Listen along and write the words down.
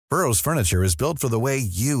Burrow's furniture is built for the way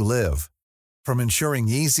you live. From ensuring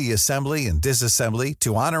easy assembly and disassembly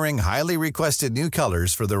to honoring highly requested new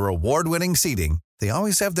colors for their award-winning seating, they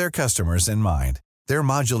always have their customers in mind. Their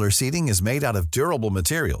modular seating is made out of durable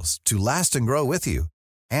materials to last and grow with you.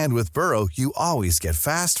 And with Burrow, you always get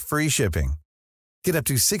fast, free shipping. Get up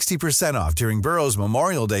to 60% off during Burrow's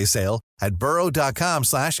Memorial Day sale at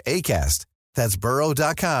burrow.com/ACAST. That's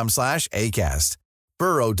burrow.com/ACAST.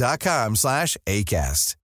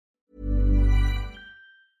 burrow.com/ACAST.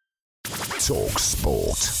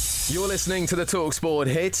 talkSPORT. You're listening to the talkSPORT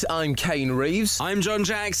hit. I'm Kane Reeves. I'm John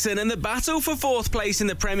Jackson, and the battle for fourth place in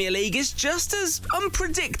the Premier League is just as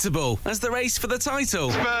unpredictable as the race for the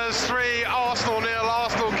title. Spurs 3, Arsenal 0.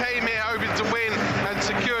 Arsenal came here hoping to win and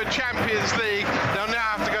secure Champions League. They'll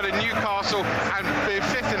now have to go to Newcastle and be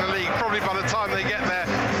fifth in the league, probably by the time they get there,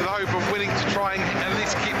 with the hope of winning to try and at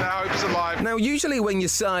least keep their hopes alive. Now, usually when your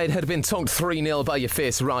side had been tonked 3-0 by your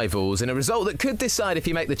fierce rivals in a result that could decide if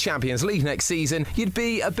you make the Champions League next season, you'd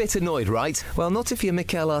be a bit annoyed, right? Well, not if you're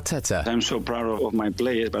Mikel Arteta. I'm so proud of my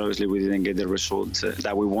players, but obviously we didn't get the results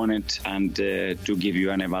that we wanted. And to give you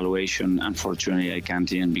an evaluation, unfortunately, I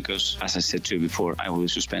can't even because, as I said to you before, I will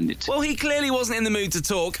suspend it. Well, he clearly wasn't in the mood to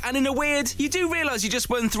talk, and in a weird, you do realise you just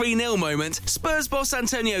won 3-0 moment, Spurs boss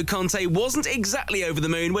Antonio Conte wasn't exactly over the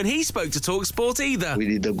moon when he spoke to talkSPORT either. We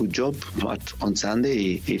did a good job, but on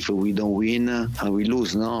Sunday, if we don't win, we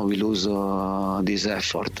lose. No, we lose this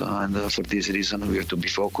effort, and for this reason, we have to be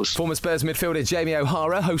focused. Former Spurs midfielder Jamie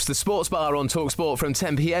O'Hara hosts the Sports Bar on talkSPORT from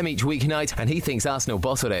 10 p.m. each weeknight, and he thinks Arsenal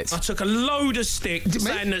bottled it. I took a load of stick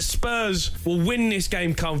saying that Spurs will win this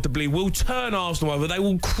game comfortably, will turn Arsenal over, they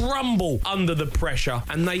will crumble under the pressure,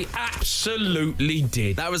 and they absolutely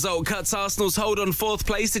did. That result cuts Arsenal's hold on fourth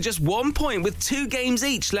place to just 1 point with 2 games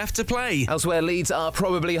each left to play. Elsewhere, Leeds are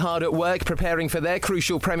probably hard at work preparing for their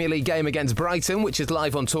crucial Premier League game against Brighton, which is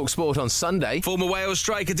live on talkSPORT on Sunday. Former Wales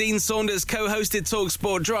striker Dean Saunders co-hosted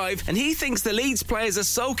talkSPORT Drive, and he thinks the Leeds players are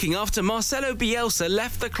sulking after Marcelo Bielsa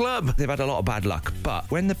left the club. They've had a lot of bad luck, but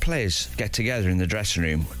when the players get together in the dressing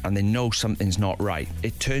room and they know something's not right,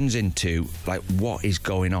 it turns into, like, what is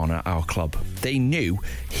going on at our club? They knew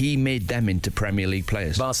he made them into Premier League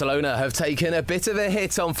players. Barcelona have taken a bit of a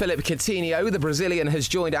hit on Philippe Coutinho. The Brazilian has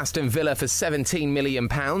joined Aston Villa for £17 million,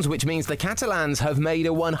 which means the Catalans have made a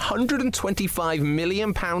 £125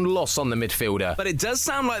 million loss on the midfielder. But it does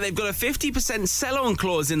sound like they've got a 50% sell-on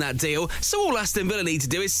clause in that deal, so all Aston Villa need to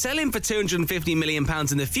do is sell him for £250 million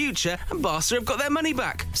in the future, and Barca have got their money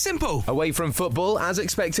back. Simple. Away from football, as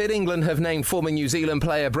expected, England have named former New Zealand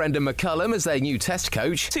player Brendan McCullum as their new test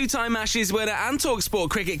coach. Two-time Ashes winner and talkSPORT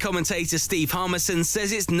cricket commentator Steve Harmison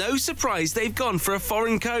says it's no surprise they've gone for a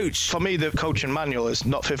foreign coach. For me, the coaching manual is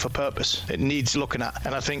not fit for purpose. It needs looking at,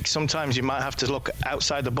 and I think sometimes you might have to look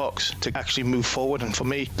outside the box to actually move forward, and for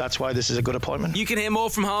me, that's why this is a good appointment. You can hear more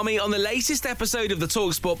from Harmy on the latest episode of the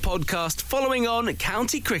talkSPORT podcast following on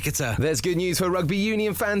County Cricketer. There's good news for rugby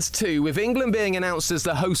union fans too, with England being announced as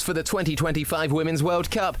the host for the 2025 Women's World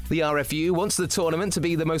Cup. The RFU wants the tournament to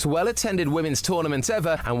be the most well-attended women's tournament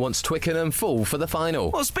ever and wants Twickenham full for the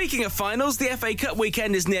final. Well, speaking of finals, the FA Cup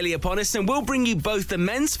weekend is nearly upon us, and we'll bring you both the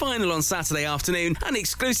men's final on Saturday afternoon and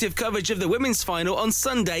exclusive coverage of the women's final on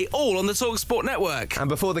Sunday, all on the talkSPORT network. And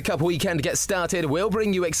before the Cup weekend gets started, we'll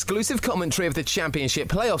bring you exclusive commentary of the Championship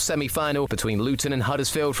playoff semi-final between Luton and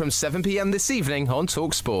Huddersfield from 7 p.m. this evening on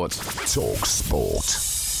talkSPORT. talkSPORT.